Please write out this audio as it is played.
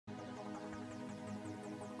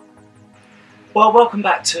Well, welcome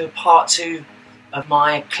back to part 2 of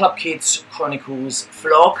my Klubkidz Chronicles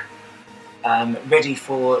vlog, ready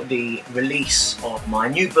for the release of my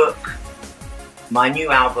new book, my new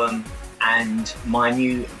album and my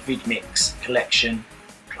new vidmix collection,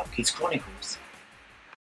 Klubkidz Chronicles.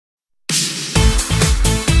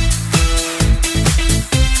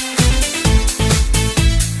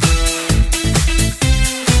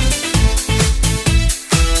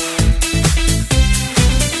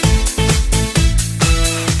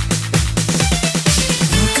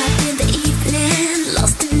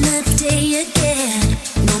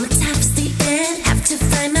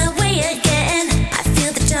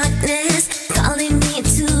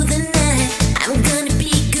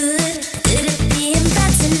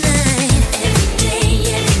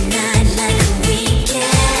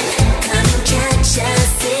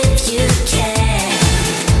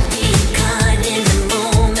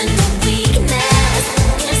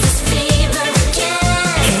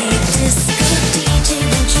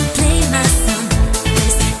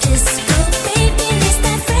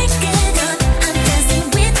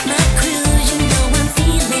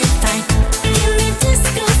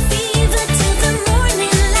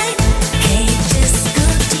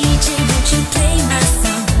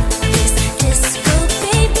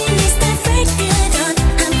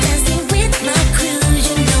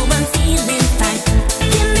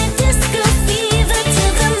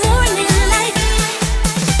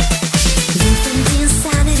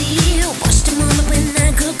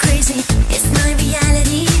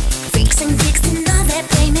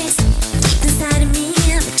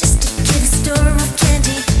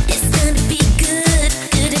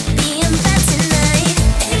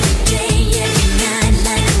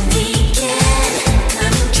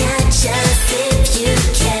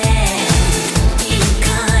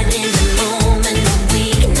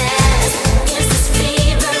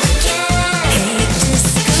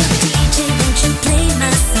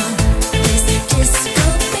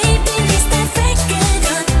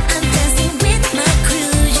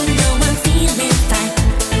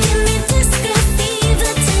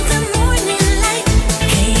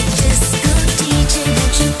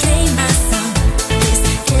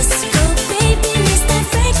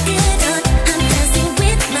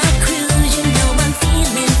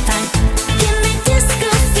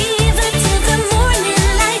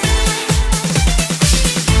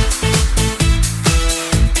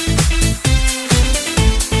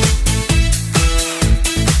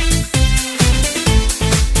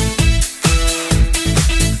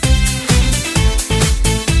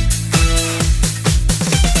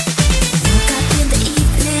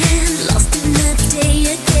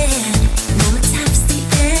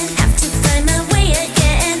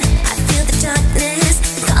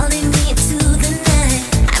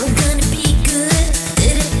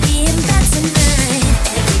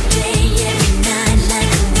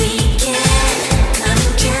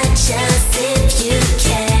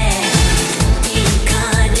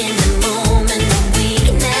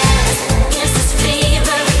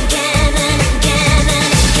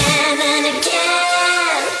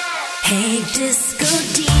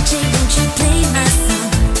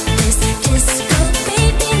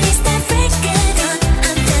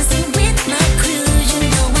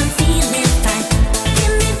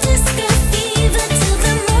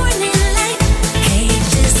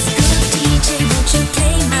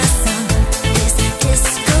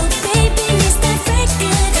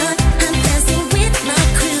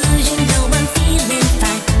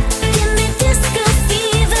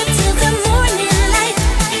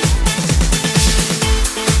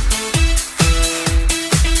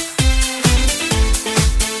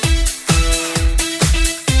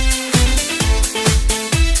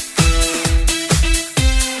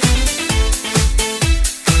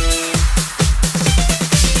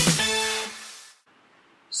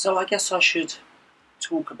 So I guess I should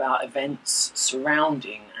talk about events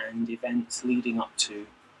surrounding and events leading up to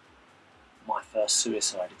my first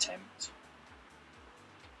suicide attempt.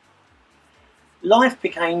 Life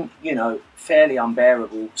became, fairly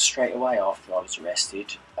unbearable straight away after I was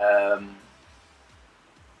arrested.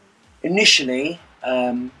 Initially,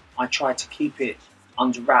 I tried to keep it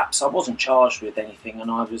under wraps. I wasn't charged with anything and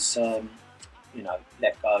I was,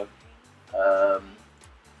 let go.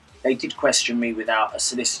 They did question me without a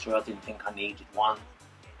solicitor. I didn't think I needed one.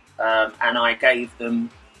 And I gave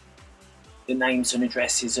them the names and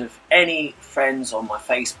addresses of any friends on my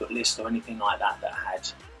Facebook list or anything like that that had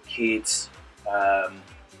kids,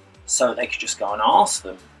 so they could just go and ask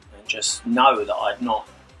them and just know that I'd not,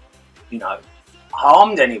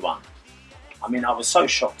 harmed anyone. I mean, I was so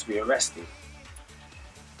shocked to be arrested.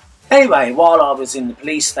 Anyway, while I was in the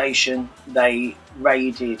police station, they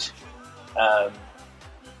raided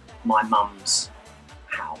my mum's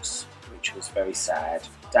house, which was very sad.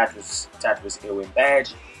 Dad was ill in bed.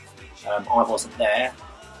 I wasn't there,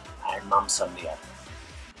 and Mum suddenly had.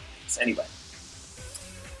 So anyway,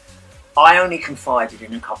 I only confided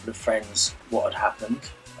in a couple of friends what had happened,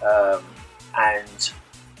 and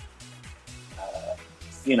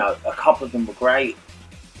you know, a couple of them were great,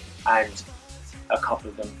 and a couple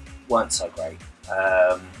of them weren't so great.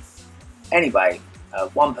 Anyway,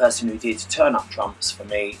 one person who did turn up trumps for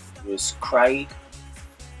me was Craig,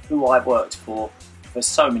 who I worked for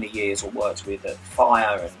so many years, or worked with at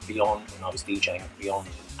Fire and Beyond when I was DJing at Beyond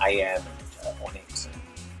and AM and Onyx and,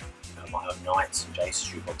 you know, my own nights and Jason's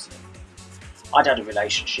Shoebox and everything. I'd had a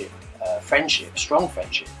relationship, strong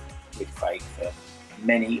friendship with Craig for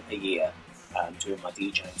many a year, doing my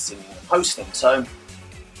DJing, singing and hosting. So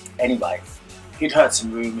anyway, he'd heard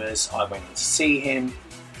some rumours. I went in to see him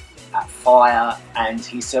at Fire, and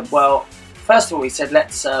he said, well, first of all, he said,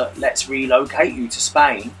 let's relocate you to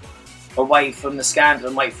Spain, away from the scandal,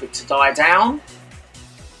 and wait for it to die down.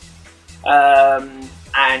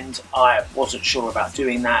 And I wasn't sure about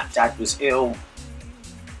doing that. Dad was ill,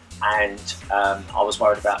 and I was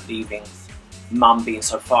worried about leaving Mum being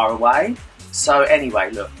so far away. So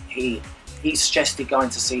anyway, look, he suggested going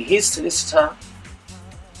to see his solicitor.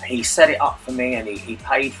 He set it up for me, and he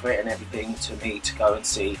paid for it and everything to me to go and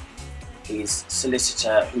see his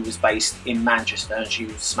solicitor, who was based in Manchester, and she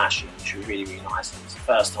was smashing. She was really, really nice. It was the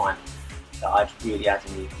first time that I'd really had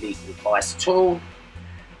any legal advice at all.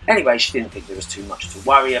 Anyway, she didn't think there was too much to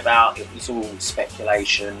worry about. It was all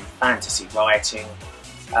speculation, fantasy writing,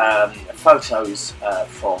 photos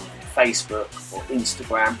from Facebook or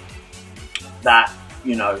Instagram that,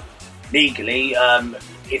 you know, legally,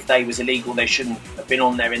 if they was illegal, they shouldn't have been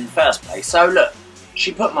on there in the first place. So look,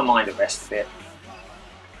 she put my mind at rest a bit.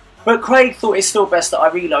 But Craig thought it's still best that I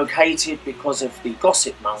relocated because of the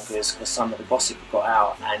gossip mongers, because some of the gossip got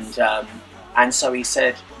out, and so he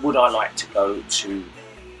said, would I like to go to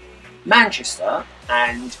Manchester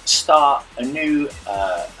and start a new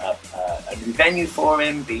venue for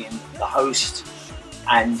him, being the host,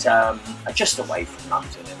 and just away from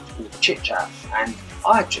London and all the chit chat. And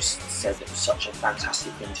I just said it was such a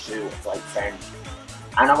fantastic thing to do, a great friend,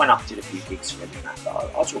 and I went up and did a few gigs for him and that,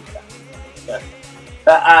 but I'll talk about it.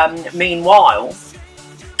 But meanwhile,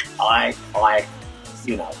 I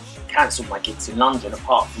you know, cancelled my gigs in London.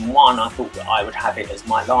 Apart from one, I thought that I would have it as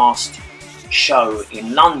my last show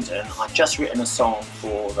in London. I'd just written a song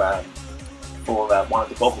for one of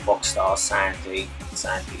the Gogglebox stars, Sandy and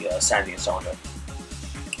Sandra,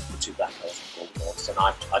 the two black girls from Gogglebox, and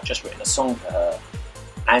I'd just written a song for her.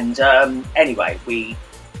 And anyway, we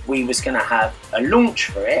was going to have a launch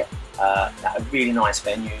for it at a really nice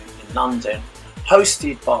venue in London,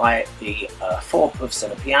 hosted by the Four Puffs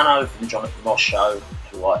and a Piano from the Jonathan Ross Show,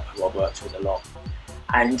 who I worked with a lot,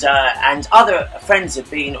 and other friends had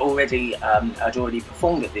already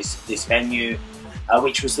performed at this venue,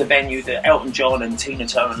 which was the venue that Elton John and Tina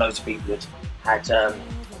Turner and loads of people had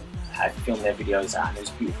filmed their videos at, and it was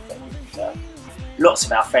a beautiful venue. Lots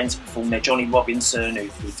of our friends performed there. Johnny Robinson,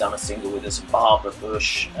 who'd done a single with us, and Barbara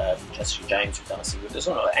Bush, Jessica James, who'd done a single with us.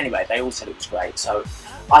 Anyway, they all said it was great. So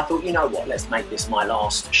I thought, you know what, let's make this my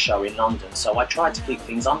last show in London. So I tried to keep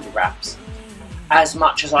things under wraps as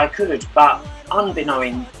much as I could, but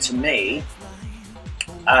unbeknown to me,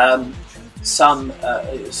 a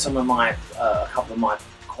couple of my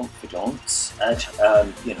confidants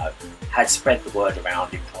had spread the word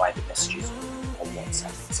around in private messages on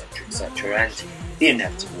WhatsApp, etc., etc., and the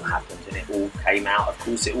inevitable happened, and it all came out. Of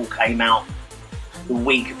course, it all came out the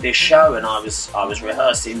week of this show, and I was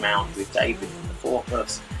rehearsing round with David from the Four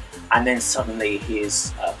Puffs, and then suddenly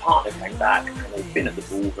his partner came back, and they'd been at the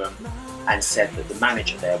ballroom and said that the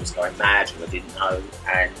manager there was going mad, who I didn't know,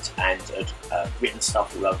 and had written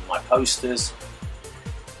stuff all over my posters,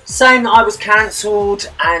 saying that I was cancelled,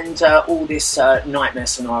 and all this nightmare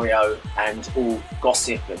scenario and all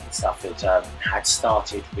gossip and stuff that had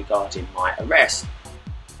started regarding my arrest.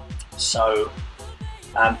 So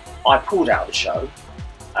I pulled out of the show,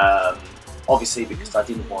 obviously because I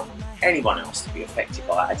didn't want anyone else to be affected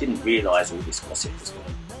by it. I didn't realise all this gossip was going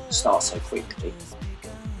to start so quickly.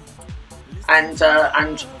 And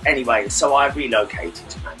anyway, so I relocated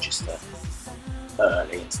to Manchester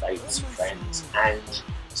early and stayed with some friends and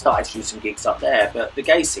started to do some gigs up there. But the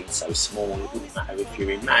gay scene's so small, it wouldn't matter if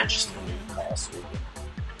you're in Manchester or Newcastle.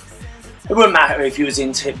 It wouldn't matter if you was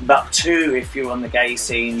in Timbuktu. If you're on the gay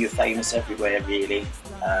scene, you're famous everywhere really,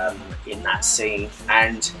 in that scene,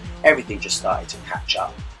 and everything just started to catch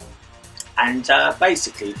up. And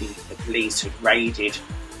basically the police had raided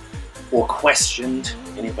or questioned,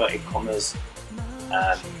 in inverted commas,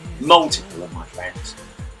 multiple of my friends.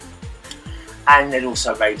 And they'd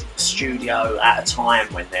also raided the studio at a time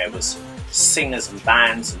when there was singers and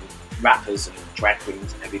bands and rappers and drag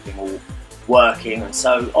queens and everything all working, and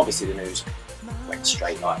so obviously the news went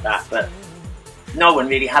straight like that, but no one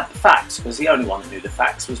really had the facts, because the only one that knew the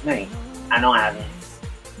facts was me, and I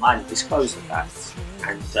hadn't disclosed the facts.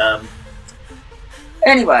 And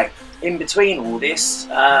anyway, in between all this,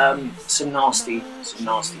 some nasty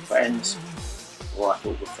friends, or I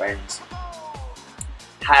thought were friends,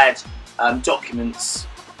 had documents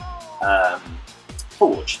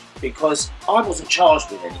forged, because I wasn't charged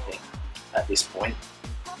with anything at this point.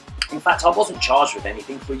 In fact, I wasn't charged with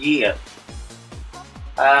anything for a year.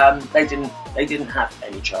 They didn't have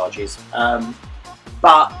any charges,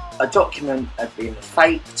 but a document had been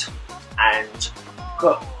faked and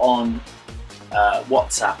put on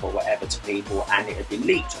WhatsApp or whatever to people, and it had been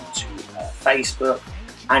leaked onto Facebook,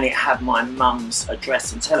 and it had my mum's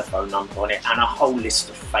address and telephone number on it, and a whole list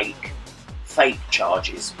of fake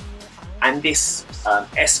charges. And this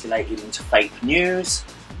escalated into fake news,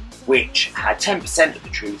 which had 10% of the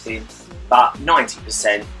truth in, but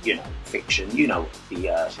 90%, you know, fiction. You know what the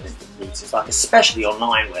news is like, especially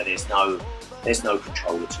online where there's no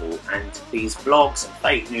control at all. And these blogs and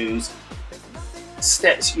fake news,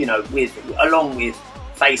 you know, along with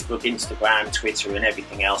Facebook, Instagram, Twitter, and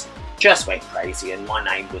everything else, just went crazy. And my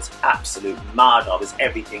name was absolute mud. I was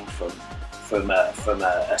everything from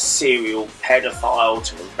a serial pedophile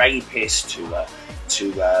to a rapist to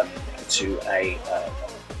a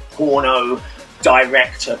porno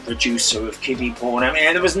director, producer of kiddie porn. I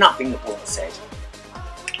mean, there was nothing that wasn't said.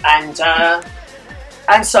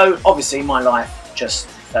 And so obviously my life just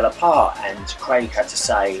fell apart, and Craig had to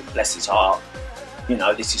say, bless his heart, you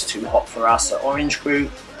know, this is too hot for us at Orange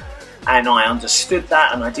Group. And I understood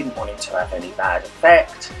that, and I didn't want it to have any bad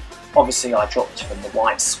effect. Obviously I dropped from the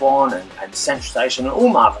White Swan and Central Station and all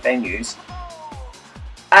my other venues,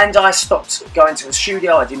 and I stopped going to the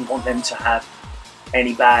studio. I didn't want them to have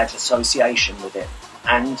any bad association with it.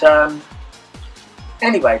 And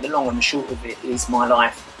anyway, the long and the short of it is my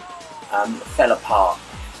life fell apart,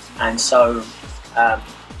 and so I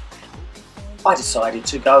decided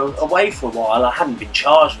to go away for a while. I hadn't been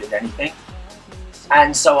charged with anything,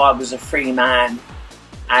 and so I was a free man,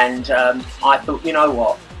 and I thought, you know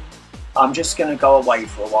what, I'm just going to go away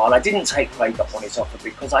for a while. I didn't take Craig up on his offer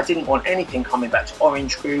because I didn't want anything coming back to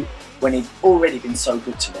Orange Group when he'd already been so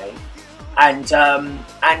good to me. And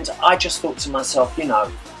I just thought to myself, you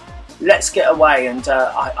know, let's get away. And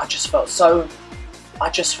I just felt so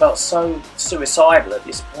suicidal at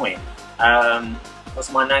this point,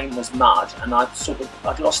 because my name was mud, and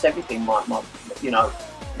I'd lost everything. My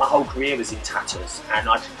whole career was in tatters, and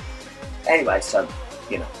anyway, so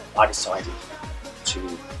you know, I decided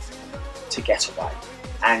to get away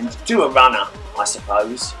and do a runner, I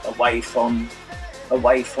suppose, away from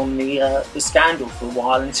the scandal for a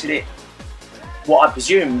while, until what I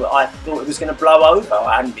thought it was going to blow over.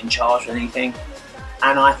 I hadn't been charged with anything,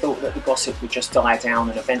 and I thought that the gossip would just die down,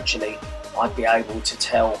 and eventually I'd be able to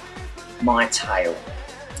tell my tale.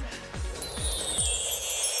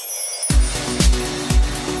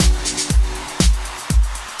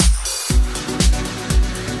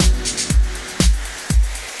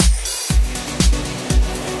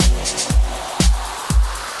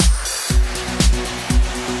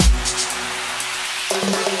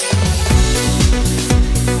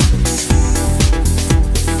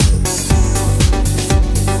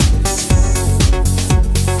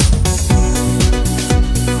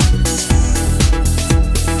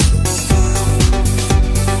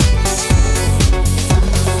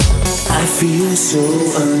 Feel so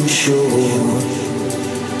unsure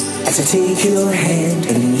as I take your hand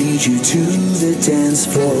and lead you to the dance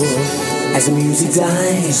floor. As the music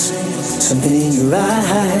dies, something in your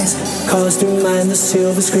eyes calls to mind the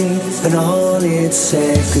silver screen and all its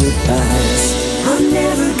sad goodbyes. I'm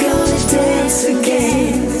never gonna dance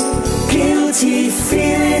again. Guilty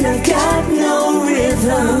feeling I got no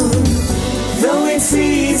rhythm. Though it's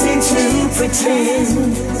easy to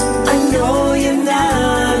pretend, I know you're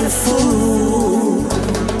not a fool.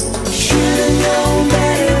 Should've known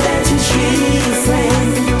better than to cheat a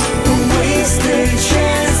friend and waste the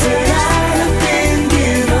chance that I have been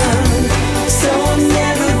given. So I'm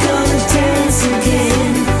never gonna dance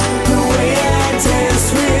again the way I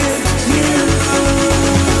danced with you.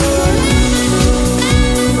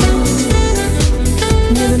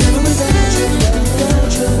 Never without your love,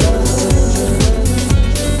 without your love.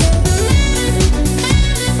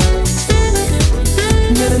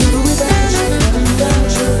 Never without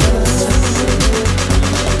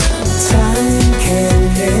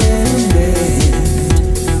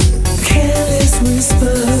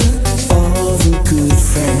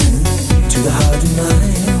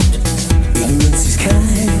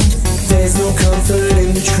no comfort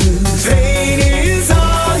in the truth. Pain is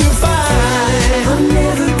all you find. I'm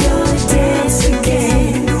never gonna dance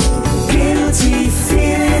again. Guilty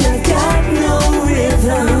feeling I got no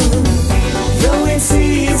rhythm. Though it's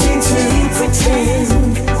easy to pretend,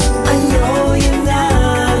 I know you're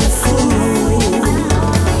not a fool.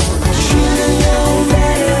 Should've known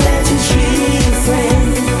better than to cheat a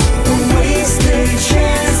friend and waste the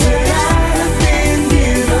chance that I'd have been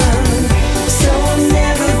given. So I'm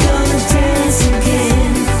never gonna dance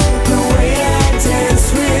again the way I dance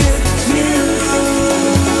with you.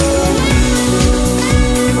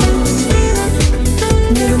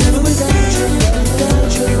 Never, never without you,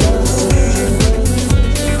 without your love.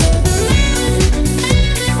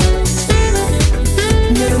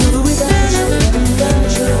 Never, never without you,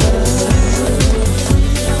 without your love.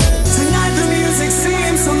 Tonight the music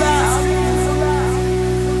seems so loud.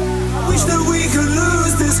 I wish that we could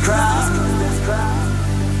lose this crowd.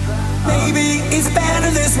 Maybe it's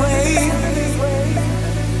better this way.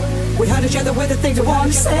 We heard each other with the things we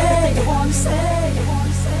want to say.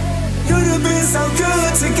 Could have been so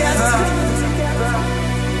good together.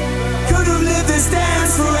 Could have lived this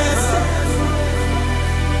dance forever.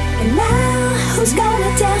 And now, who's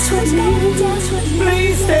gonna dance with me?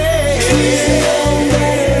 Please stay.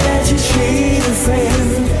 Better that you cheat a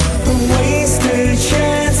friend and waste a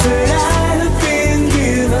chance that I'd have been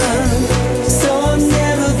given. So I'm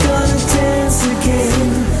never gonna dance again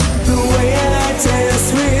the way I dance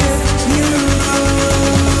with you.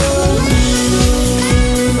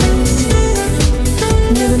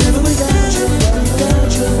 Never, never without you,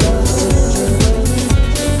 without your love.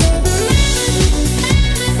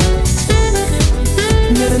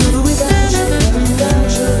 Never, never without you,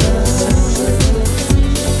 without your love.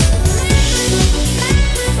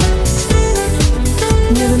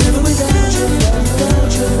 Never, never without you,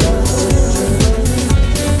 without your love.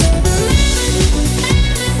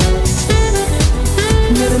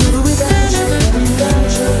 Never, never without you,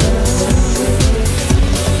 without your love.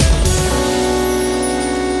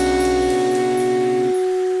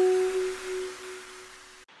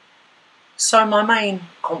 So my main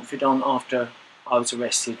confidant after I was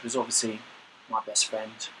arrested was obviously my best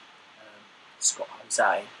friend, Scott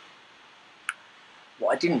Jose.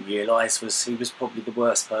 What I didn't realise was he was probably the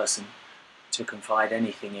worst person to confide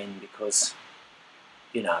anything in, because,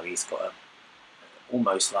 you know, he's got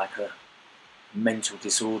almost like a mental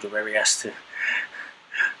disorder where he has to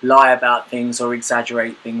lie about things or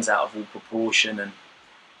exaggerate things out of all proportion, and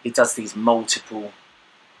he does these multiple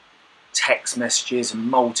text messages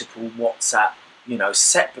and multiple WhatsApp, you know,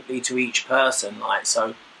 separately to each person, like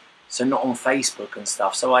so not on Facebook and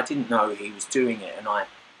stuff. So I didn't know he was doing it, and I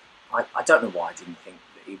don't know why I didn't think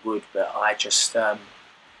that he would, but I just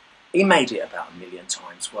he made it about 1 million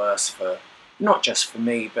times worse, for not just for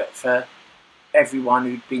me, but for everyone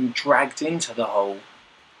who'd been dragged into the whole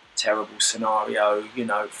terrible scenario. You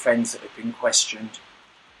know, friends that had been questioned,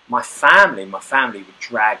 my family were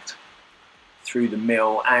dragged through the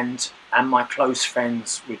mill, and my close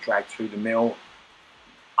friends were dragged through the mill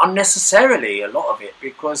unnecessarily, a lot of it,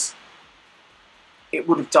 because it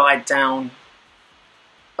would have died down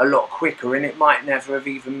a lot quicker, and it might never have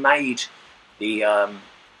even made the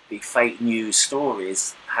fake news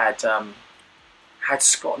stories had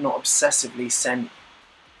Scott not obsessively sent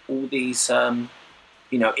all these you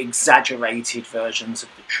know, exaggerated versions of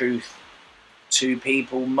the truth to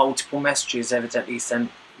people, multiple messages, evidently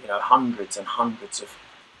sent, you know, hundreds and hundreds of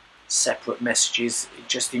separate messages,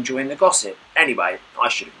 just enjoying the gossip. Anyway, I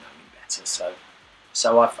should have known him better.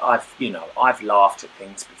 So I've you know, I've laughed at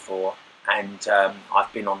things before, and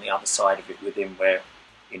I've been on the other side of it with him, where,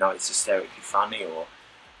 you know, it's hysterically funny, or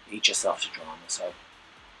he just loves a drama. So,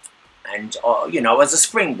 and you know, as a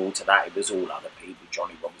springboard to that, it was all other people,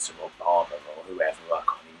 Johnny Robinson or Barber or whoever. I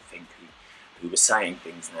can't even think who was saying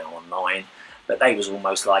things now online, but they was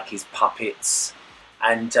almost like his puppets.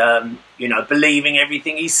 And, you know, believing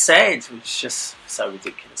everything he said, which is just so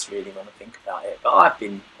ridiculous, really, when I think about it. But I've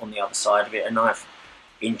been on the other side of it, and I've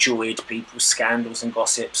enjoyed people's scandals and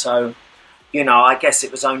gossip. So, you know, I guess it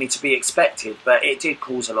was only to be expected, but it did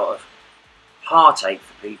cause a lot of heartache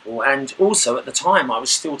for people. And also, at the time, I was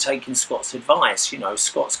still taking Scott's advice. You know,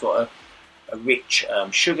 Scott's got a rich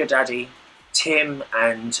sugar daddy, Tim,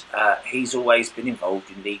 and he's always been involved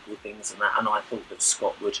in legal things and that. And I thought that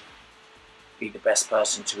Scott would be the best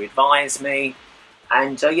person to advise me,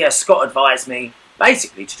 and yeah, Scott advised me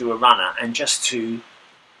basically to do a runner and just to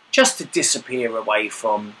disappear away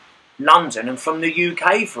from London and from the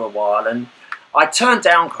UK for a while. And I turned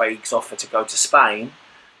down Craig's offer to go to Spain,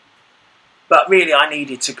 but really I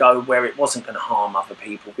needed to go where it wasn't going to harm other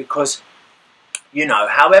people, because you know,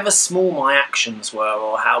 however small my actions were,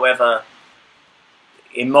 or however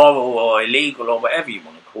immoral or illegal or whatever you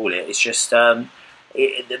want to call it, it's just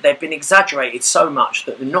they've been exaggerated so much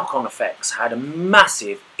that the knock-on effects had a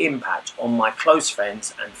massive impact on my close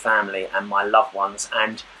friends and family and my loved ones,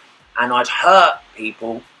 and I'd hurt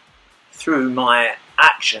people through my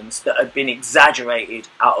actions that had been exaggerated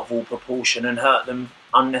out of all proportion and hurt them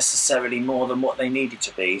unnecessarily more than what they needed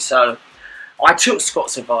to be. So I took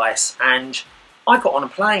Scott's advice and I got on a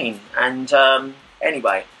plane, and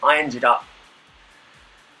anyway, I ended up,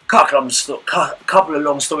 couple of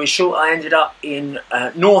long stories short, I ended up in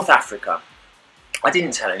North Africa. I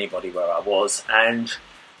didn't tell anybody where I was, and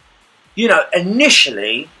you know,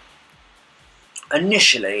 initially,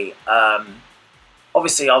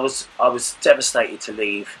 obviously I was devastated to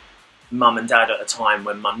leave Mum and Dad at a time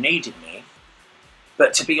when Mum needed me,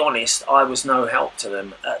 but to be honest, I was no help to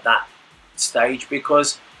them at that stage,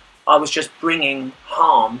 because I was just bringing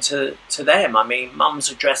harm to them. I mean,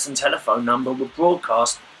 Mum's address and telephone number were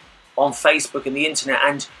broadcast on Facebook and the internet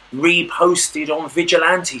and reposted on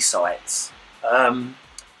vigilante sites,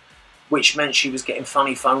 which meant she was getting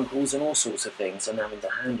funny phone calls and all sorts of things and having to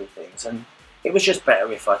handle things. And it was just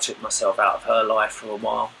better if I took myself out of her life for a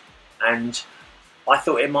while. And I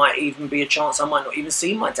thought it might even be a chance I might not even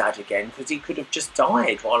see my dad again, because he could have just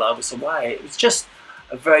died while I was away. It was just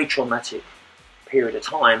a very traumatic period of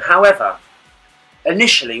time. However,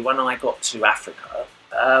 initially when I got to Africa,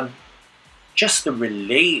 just the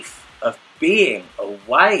relief of being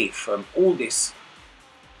away from all this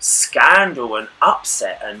scandal and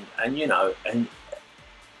upset and you know, and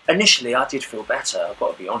initially I did feel better, I've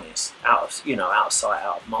got to be honest, out of sight,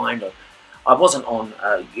 out of mind. I wasn't on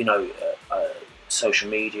social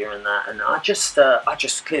media and that, and I just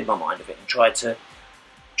cleared my mind of it and tried to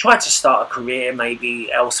start a career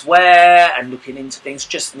maybe elsewhere and looking into things.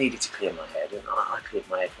 Just needed to clear my head, and I cleared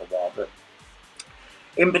my head for a while. But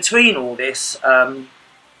in between all this, I'd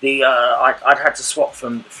had to swap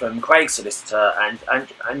from Craig's solicitor,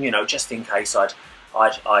 and you know, just in case I'd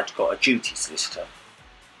got a duty solicitor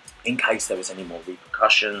in case there was any more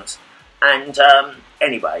repercussions. And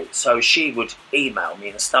anyway, so she would email me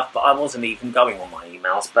and stuff, but I wasn't even going on my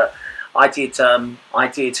emails. But I did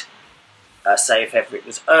say if ever it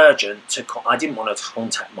was urgent, I didn't want to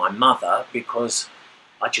contact my mother because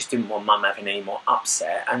I just didn't want Mum having any more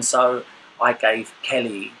upset. And so I gave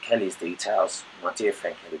Kelly's details, my dear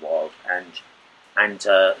friend Kelly Wild, and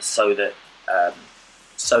so that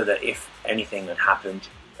if anything had happened,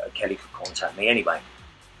 Kelly could contact me anyway.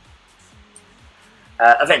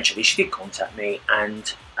 Eventually she did contact me,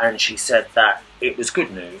 and she said that it was good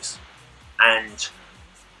news, and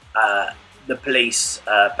the police,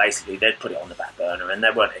 basically, they'd put it on the back burner and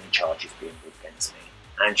there weren't any charges being brought against me.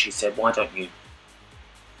 And she said, why don't you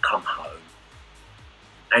come home?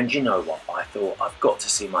 And you know what, I thought, I've got to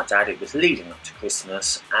see my dad. It was leading up to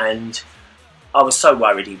Christmas, and I was so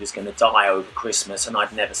worried he was going to die over Christmas and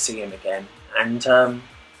I'd never see him again. And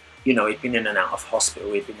you know, he'd been in and out of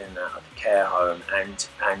hospital, he'd been in and out of the care home, and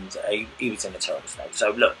he was in a terrible state. So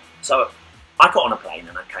look, so I got on a plane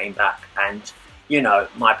and I came back, and you know,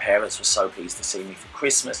 my parents were so pleased to see me for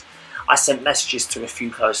Christmas. I sent messages to a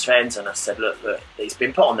few close friends and I said, look, it's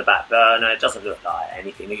been put on the back burner, it doesn't look like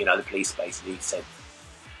anything. You know, the police basically said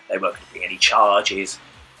they weren't going to bring any charges.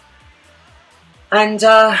 And,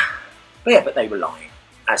 but yeah, but they were lying,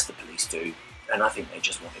 as the police do. And I think they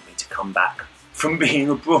just wanted me to come back from being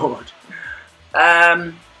abroad.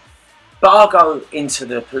 But I'll go into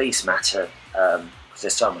the police matter, because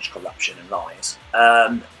there's so much corruption and lies.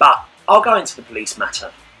 But I'll go into the police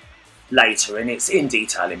matter later, and it's in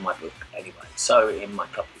detail in my book anyway, so in my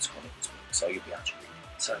Klubkidz Chronicles book, so you'll be able to read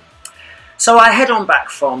it. So I head on back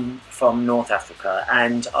from North Africa,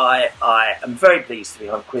 and I am very pleased to be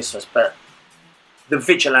home for Christmas, but the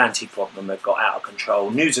vigilante problem had got out of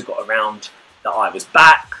control. News had got around that I was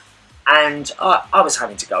back, and I was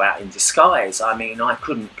having to go out in disguise. I mean, I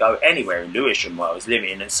couldn't go anywhere in Lewisham where I was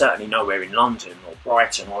living, and certainly nowhere in London or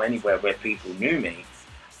Brighton or anywhere where people knew me.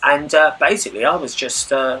 And basically I was just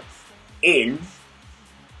not seeing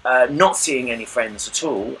any friends at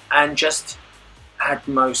all, and just had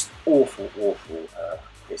the most awful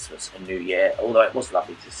Christmas and New Year, although it was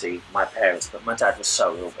lovely to see my parents, but my dad was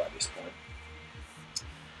so ill by this point.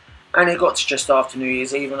 And it got to just after New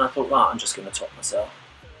Year's Eve, and I thought, right, I'm just going to top myself.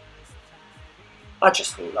 I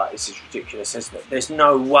just thought, like, this is ridiculous, isn't it? There's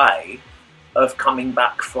no way of coming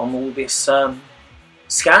back from all this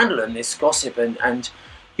scandal and this gossip, and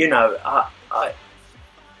you know, I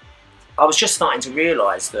was just starting to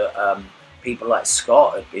realise that people like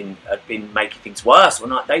Scott had been making things worse.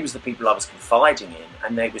 They was the people I was confiding in,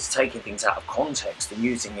 and they was taking things out of context and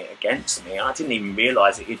using it against me. I didn't even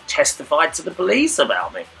realise that he'd testified to the police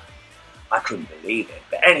about me. I couldn't believe it.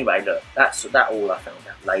 But anyway, look, that all I found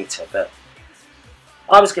out later. But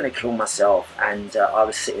I was going to kill myself, and I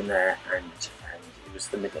was sitting there, and it was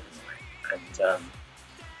the middle of the night, and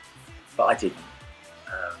but I didn't.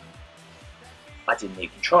 I didn't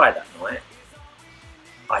even try that night.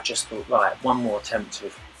 I just thought, right, one more attempt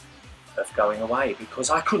of going away, because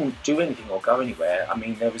I couldn't do anything or go anywhere. I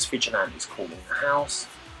mean, there was vigilantes calling the house.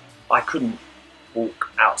 I couldn't walk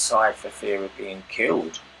outside for fear of being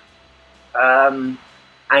killed. And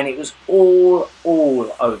it was all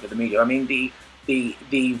over the media. I mean, the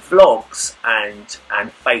vlogs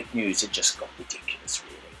and fake news had just got ridiculous,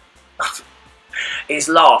 really. It's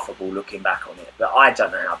laughable looking back on it, but I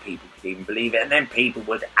don't know how people could even believe it. And then people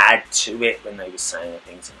would add to it when they were saying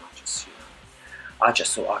things, and I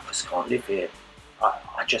just thought, I just can't live here.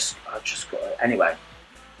 I just got to. Anyway,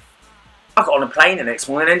 I got on a plane the next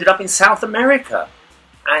morning and ended up in South America,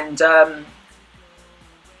 and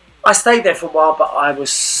I stayed there for a while, but I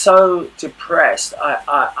was so depressed.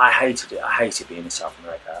 I hated it. I hated being in South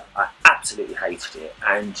America. I absolutely hated it,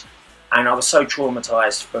 and I was so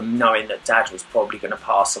traumatised from knowing that Dad was probably going to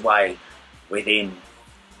pass away within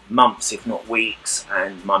months, if not weeks,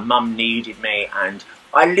 and my mum needed me, and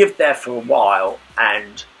I lived there for a while,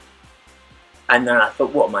 and then I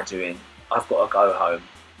thought, what am I doing? I've got to go home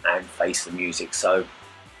and face the music. So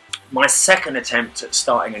my second attempt at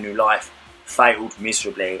starting a new life failed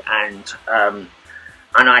miserably, and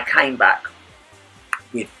I came back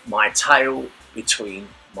with my tail between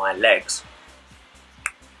my legs.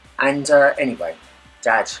 And anyway,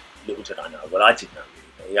 Dad, little did I know, well, I didn't know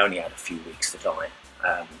really, but he only had a few weeks to die.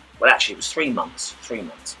 Well, actually, it was 3 months. 3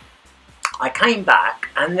 months. I came back,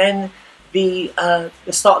 and then the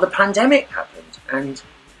start of the pandemic happened, and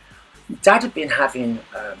Dad had been having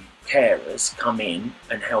carers come in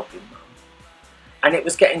and help him, and it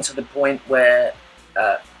was getting to the point where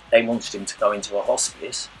they wanted him to go into a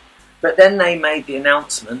hospice. But then they made the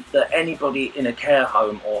announcement that anybody in a care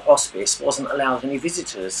home or hospice wasn't allowed any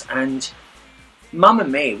visitors, and Mum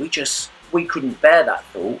and me, we couldn't bear that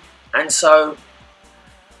thought, and so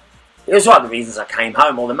it was one of the reasons I came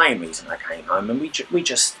home, or the main reason I came home, and we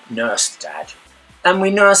just nursed Dad, and we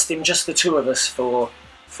nursed him, just the two of us, for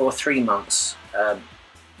 3 months.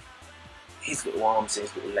 His little arms,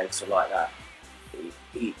 his little legs were like that.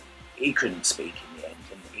 He couldn't speak in the end,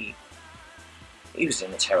 and he was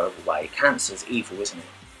in a terrible way. Cancer's evil, isn't it?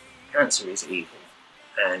 Cancer is evil,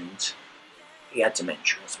 and he had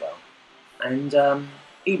dementia as well, and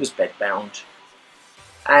he was bedbound,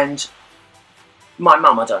 and my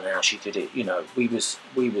mum, I don't know how she did it. You know, we was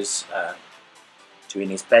doing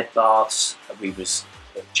his bed baths, we was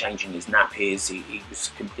changing his nappies. He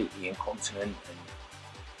was completely incontinent,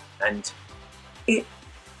 and it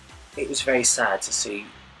was very sad to see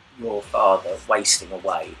your father wasting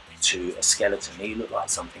away to a skeleton. He looked like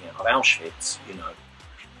something out of Auschwitz, you know.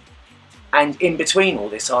 And in between all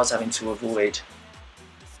this, I was having to avoid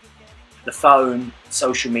the phone,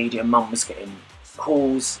 social media. Mum was getting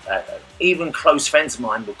calls, even close friends of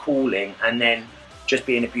mine were calling, and then just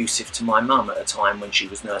being abusive to my mum at a time when she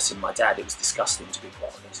was nursing my dad. It was disgusting, to be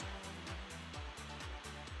quite honest.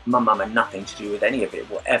 My mum had nothing to do with any of it,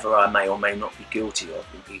 whatever I may or may not be guilty of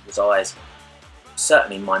in people's eyes.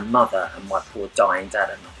 Certainly my mother and my poor dying dad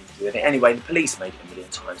had nothing to do with it. Anyway, the police made it a million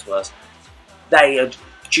times worse. They had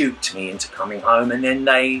duped me into coming home, and then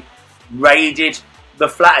they raided the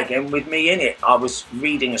flat again with me in it. I was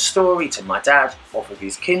reading a story to my dad off of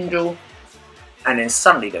his Kindle, and then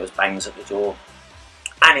suddenly there was bangs at the door,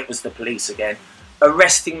 and it was the police again,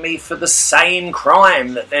 arresting me for the same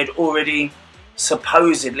crime that they'd already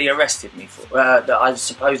supposedly arrested me for, that I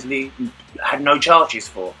supposedly had no charges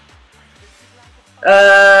for.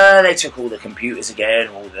 They took all the computers again,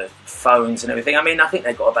 all the phones and everything. I mean, I think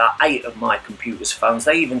they got about 8 of my computers' phones.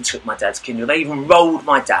 They even took my dad's Kindle. They even rolled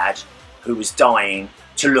my dad, who was dying,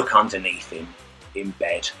 to look underneath him in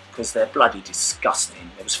bed, because they're bloody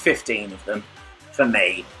disgusting. There was 15 of them for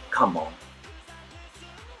me. Come on.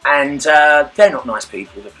 And they're not nice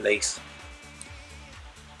people, the police.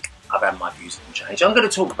 I've had my views on change. I'm going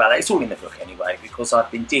to talk about that. It's all in the book anyway, because I've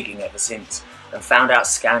been digging ever since and found out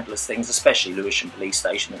scandalous things, especially Lewisham Police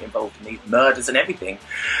Station, that were involved in these murders and everything,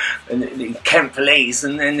 and the Kent Police,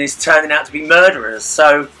 and then it's turning out to be murderers.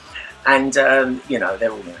 So, and you know,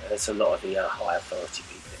 they're all, there's a lot of the high authority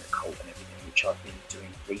people in the cult and everything, which I've been doing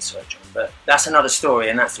research on. But that's another story,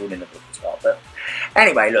 and that's all in the book as well. But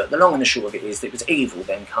anyway, look, the long and the short of it is that it was evil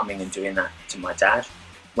them coming and doing that to my dad.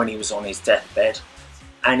 when he was on his deathbed,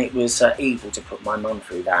 and it was evil to put my mum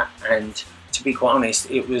through that. And to be quite honest,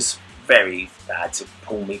 it was very bad to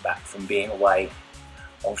pull me back from being away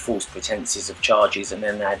on false pretences of charges, and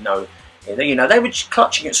then they had no, you know, they were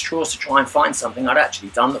clutching at straws to try and find something I'd actually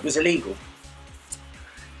done that was illegal.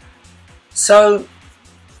 So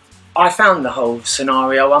I found the whole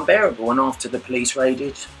scenario unbearable, and after the police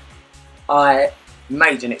raided, I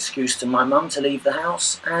made an excuse to my mum to leave the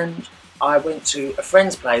house, and I went to a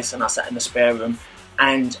friend's place and I sat in the spare room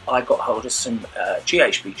and I got hold of some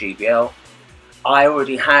GHB GBL. I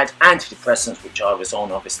already had antidepressants, which I was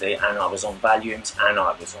on obviously, and I was on Valiums, and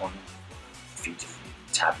I was on a few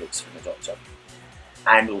different tablets from the doctor,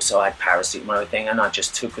 and also I had paracetamol and everything, and I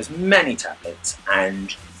just took as many tablets,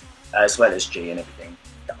 and as well as G and everything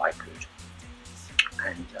that I could.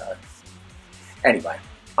 And anyway,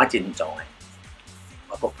 I didn't die.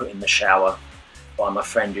 I got put in the shower by my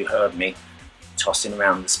friend who heard me tossing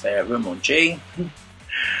around the spare room on G.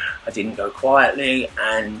 I didn't go quietly,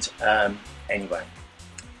 and anyway,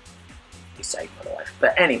 he saved my life.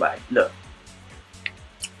 But anyway, look,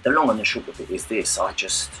 the long and the short of it is this: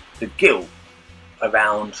 the guilt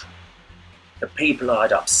around the people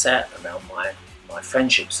I'd upset, around my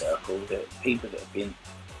friendship circle, the people that have been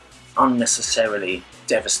unnecessarily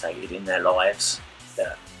devastated in their lives,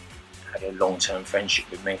 that had a long-term friendship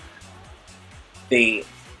with me, the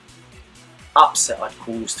upset I'd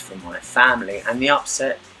caused for my family, and the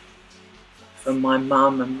upset from my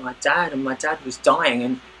mum and my dad was dying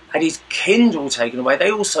and had his Kindle taken away.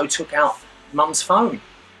 They also took out mum's phone.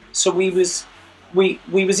 So we was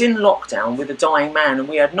in lockdown with a dying man, and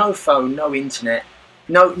we had no phone, no internet,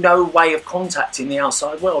 no way of contacting the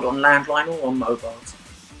outside world on landline or on mobiles.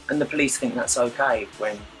 And the police think that's okay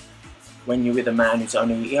when you're with a man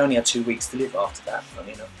he only had 2 weeks to live after that,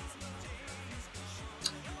 funny enough.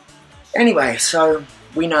 Anyway, so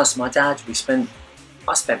we nursed my dad.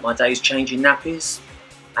 I spent my days changing nappies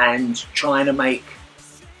and trying to make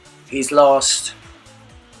his last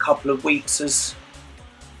couple of weeks as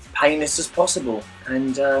painless as possible.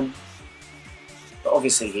 And but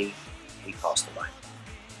obviously he passed away.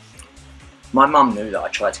 My mum knew that I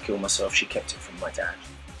tried to kill myself. She kept it from my dad.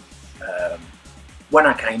 When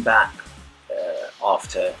I came back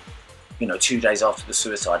after, 2 days after the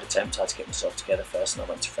suicide attempt, I had to get myself together first, and I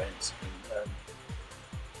went to friends. And,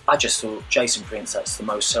 I just thought, Jason Prince, that's the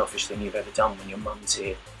most selfish thing you've ever done when your mum's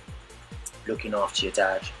here looking after your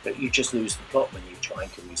dad. But you just lose the plot when you try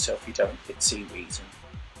and kill yourself. You don't see reason.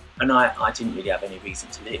 And I didn't really have any reason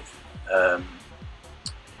to live.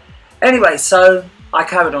 Anyway, so I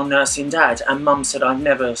carried on nursing dad, and mum said, I've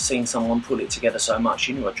never seen someone pull it together so much.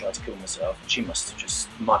 She knew I tried to kill myself, and she must have just,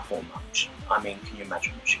 my poor mum, I mean, can you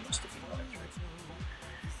imagine what she must have been going through?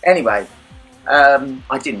 Anyway,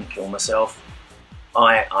 I didn't kill myself.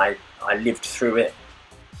 I lived through it.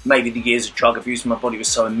 Maybe the years of drug abuse, my body was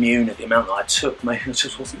so immune at the amount that I took, maybe it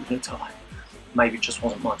just wasn't my time. Maybe it just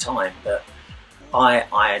wasn't my time, but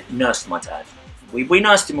I nursed my dad. We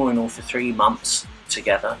nursed him all in all for 3 months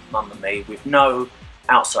together, mum and me, with no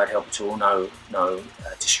outside help at all, no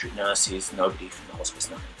district nurses, nobody from the hospice,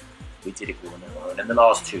 nothing. We did it all on our own, and the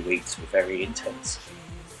last 2 weeks were very intense.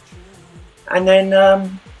 And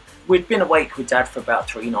then we'd been awake with dad for about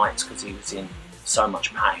 3 nights because he was in so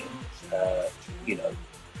much pain.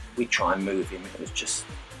 We'd try and move him. It was just,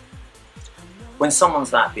 when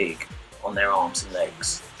someone's that big on their arms and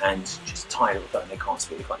legs and just tired of it and they can't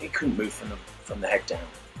speak, he couldn't move from the head down.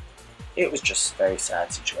 It was just a very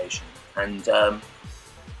sad situation. And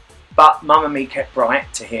but mum and me kept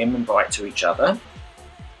bright to him and bright to each other,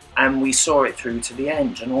 and we saw it through to the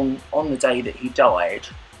end. And on the day that he died,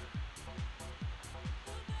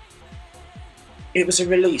 it was a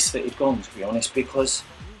release that he'd gone, to be honest, because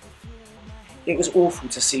it was awful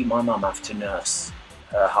to see my mum have to nurse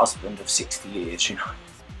her husband of 60 years,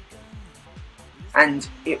 And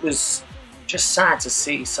it was just sad to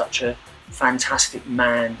see such a fantastic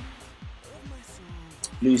man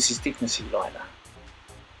lose his dignity like that.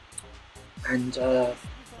 And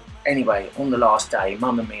anyway, on the last day,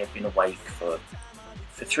 mum and me had been awake for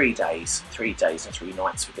 3 days, 3 days and 3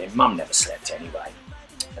 nights with him. Mum never slept anyway,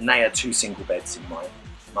 and they had 2 single beds in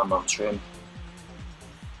my mum's room.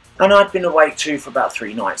 And I'd been awake too for about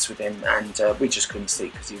 3 nights with him, and we just couldn't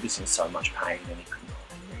sleep because he was in so much pain and he couldn't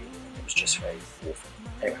breathe. It was just very awful.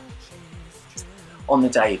 Anyway, on the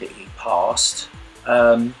day that he passed,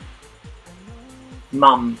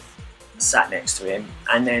 mum sat next to him,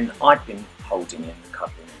 and then I'd been holding him and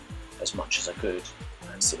cuddling him as much as I could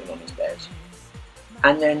and sitting on his bed.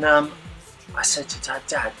 And then I said to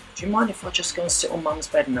Dad, do you mind if I just go and sit on mum's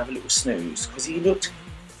bed and have a little snooze? Because he looked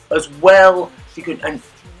as well he could. And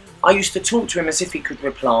I used to talk to him as if he could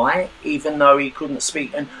reply, even though he couldn't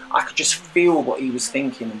speak, and I could just feel what he was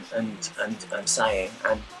thinking and saying.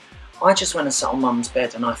 And I just went and sat on Mum's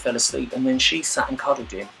bed and I fell asleep, and then she sat and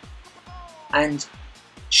cuddled him, and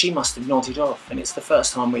she must have nodded off. And it's the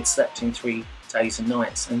first time we'd slept in 3 days and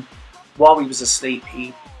nights. And while we was asleep,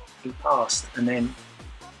 he passed. And then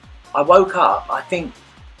I woke up, I think,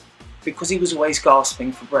 because he was always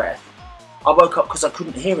gasping for breath. I woke up because I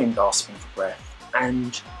couldn't hear him gasping for breath,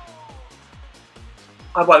 and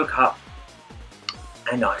I woke up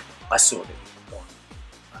and I saw that he was gone.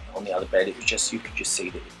 On the other bed, it was just, you could just see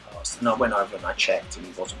that he passed. And I went over and I checked, and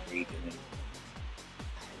he wasn't breathing. And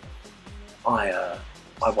I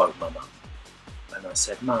woke Mum up and I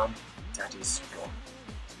said, "Mum, Daddy's gone."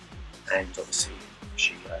 And obviously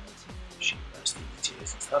she burst into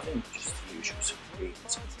tears and stuff, and just the usual sort of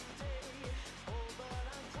reasons.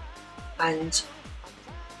 And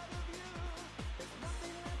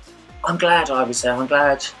I'm glad I was there. I'm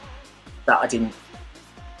glad that I didn't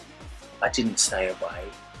stay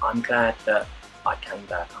away. I'm glad that I came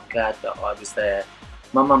back. I'm glad that I was there.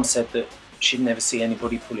 My mum said that she'd never see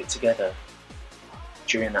anybody pull it together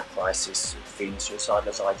during that crisis, feeling suicidal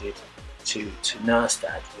as I did, to nurse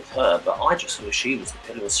Dad with her. But I just thought she was the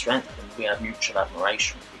pillar of strength, and we had mutual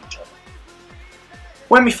admiration for each other.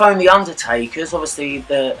 When we phoned the undertakers, obviously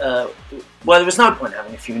there was no point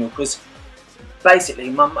having a funeral, because basically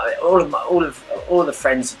Mum, all of the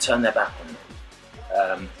friends had turned their back on me.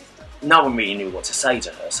 No one really knew what to say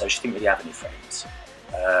to her, so she didn't really have any friends,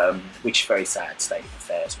 which is a very sad state of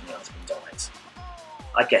affairs when your husband dies.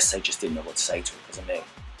 I guess they just didn't know what to say to her because of me.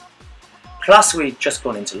 Plus we'd just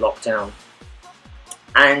gone into lockdown,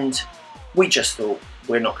 and we just thought,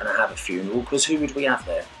 we're not going to have a funeral, because who would we have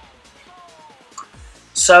there?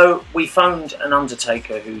 So we phoned an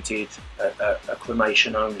undertaker who did a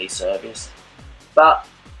cremation only service, but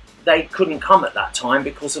they couldn't come at that time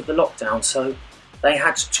because of the lockdown, so they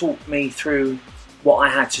had to talk me through what I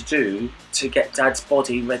had to do to get Dad's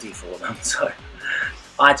body ready for them. So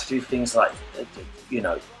I had to do things like, you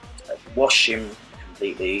know, wash him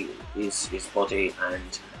completely, his body,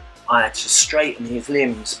 and I had to straighten his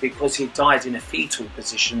limbs because he died in a fetal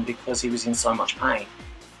position because he was in so much pain.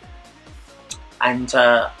 And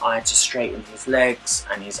I had to straighten his legs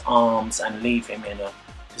and his arms and leave him in a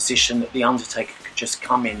position that the undertaker could just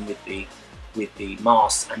come in with the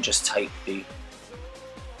mask and just take the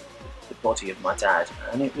body of my dad.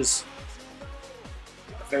 And it was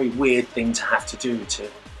a very weird thing to have to do, to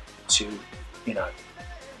you know,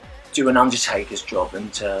 do an undertaker's job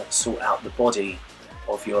and to sort out the body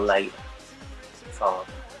of your late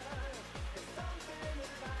father.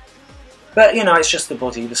 But you know, it's just the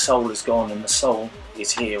body, the soul is gone, and the soul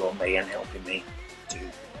is here on me and helping me do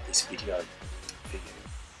this video for you.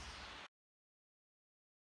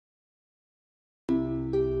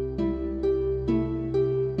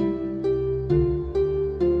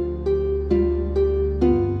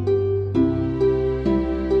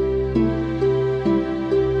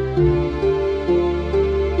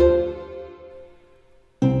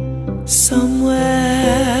 Somewhere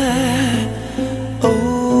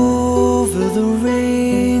over the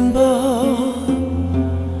rainbow,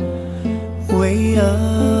 way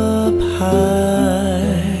up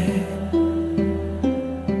high,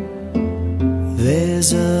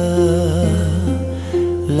 there's a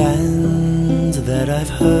land that I've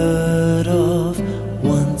heard of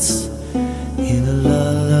once in a lullaby.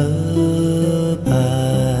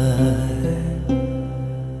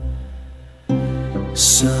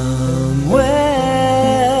 Somewhere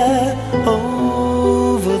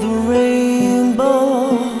over the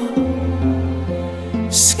rainbow,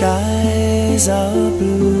 skies are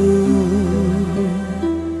blue,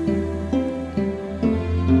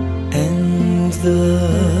 and the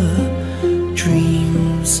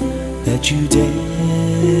dreams that you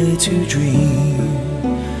dare to dream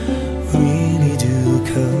really do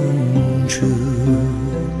come true.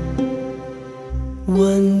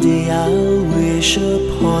 One day I'll wish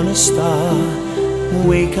upon a star,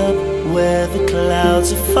 wake up where the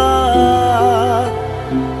clouds are far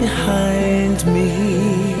behind me,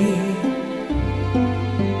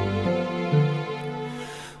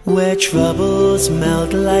 where troubles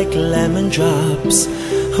melt like lemon drops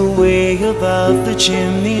way above the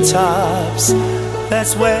chimney tops.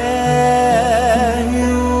 That's where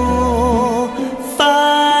you'll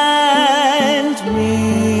find me,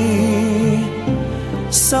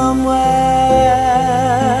 somewhere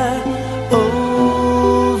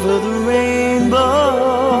over the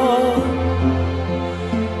rainbow.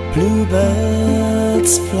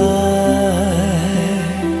 Bluebirds fly,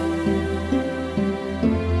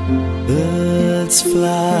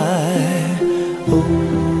 fly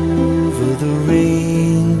over the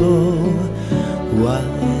rainbow. Why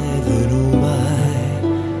then, oh why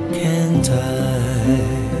can't I?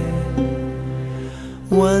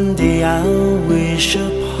 One day I'll wish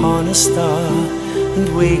upon a star and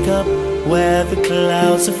wake up where the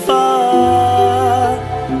clouds are far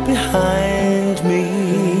behind me,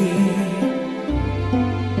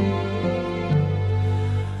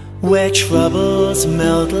 where troubles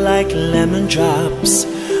melt like lemon drops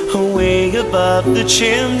away above the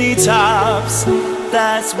chimney tops.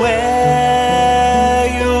 That's where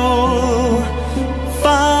you'll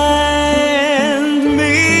find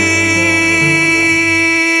me,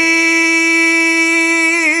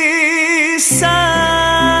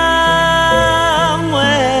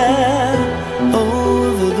 somewhere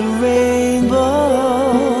over the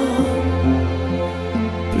rainbow.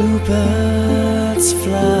 Bluebirds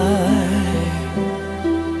fly,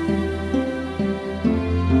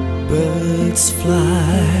 birds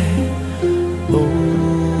fly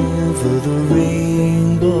over the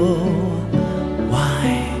rainbow. Why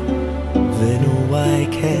then, oh why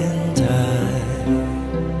can't I?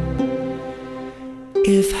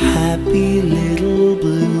 If happy little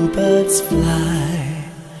bluebirds fly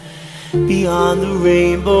beyond the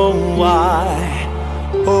rainbow, why,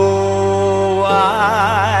 oh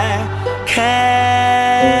why can't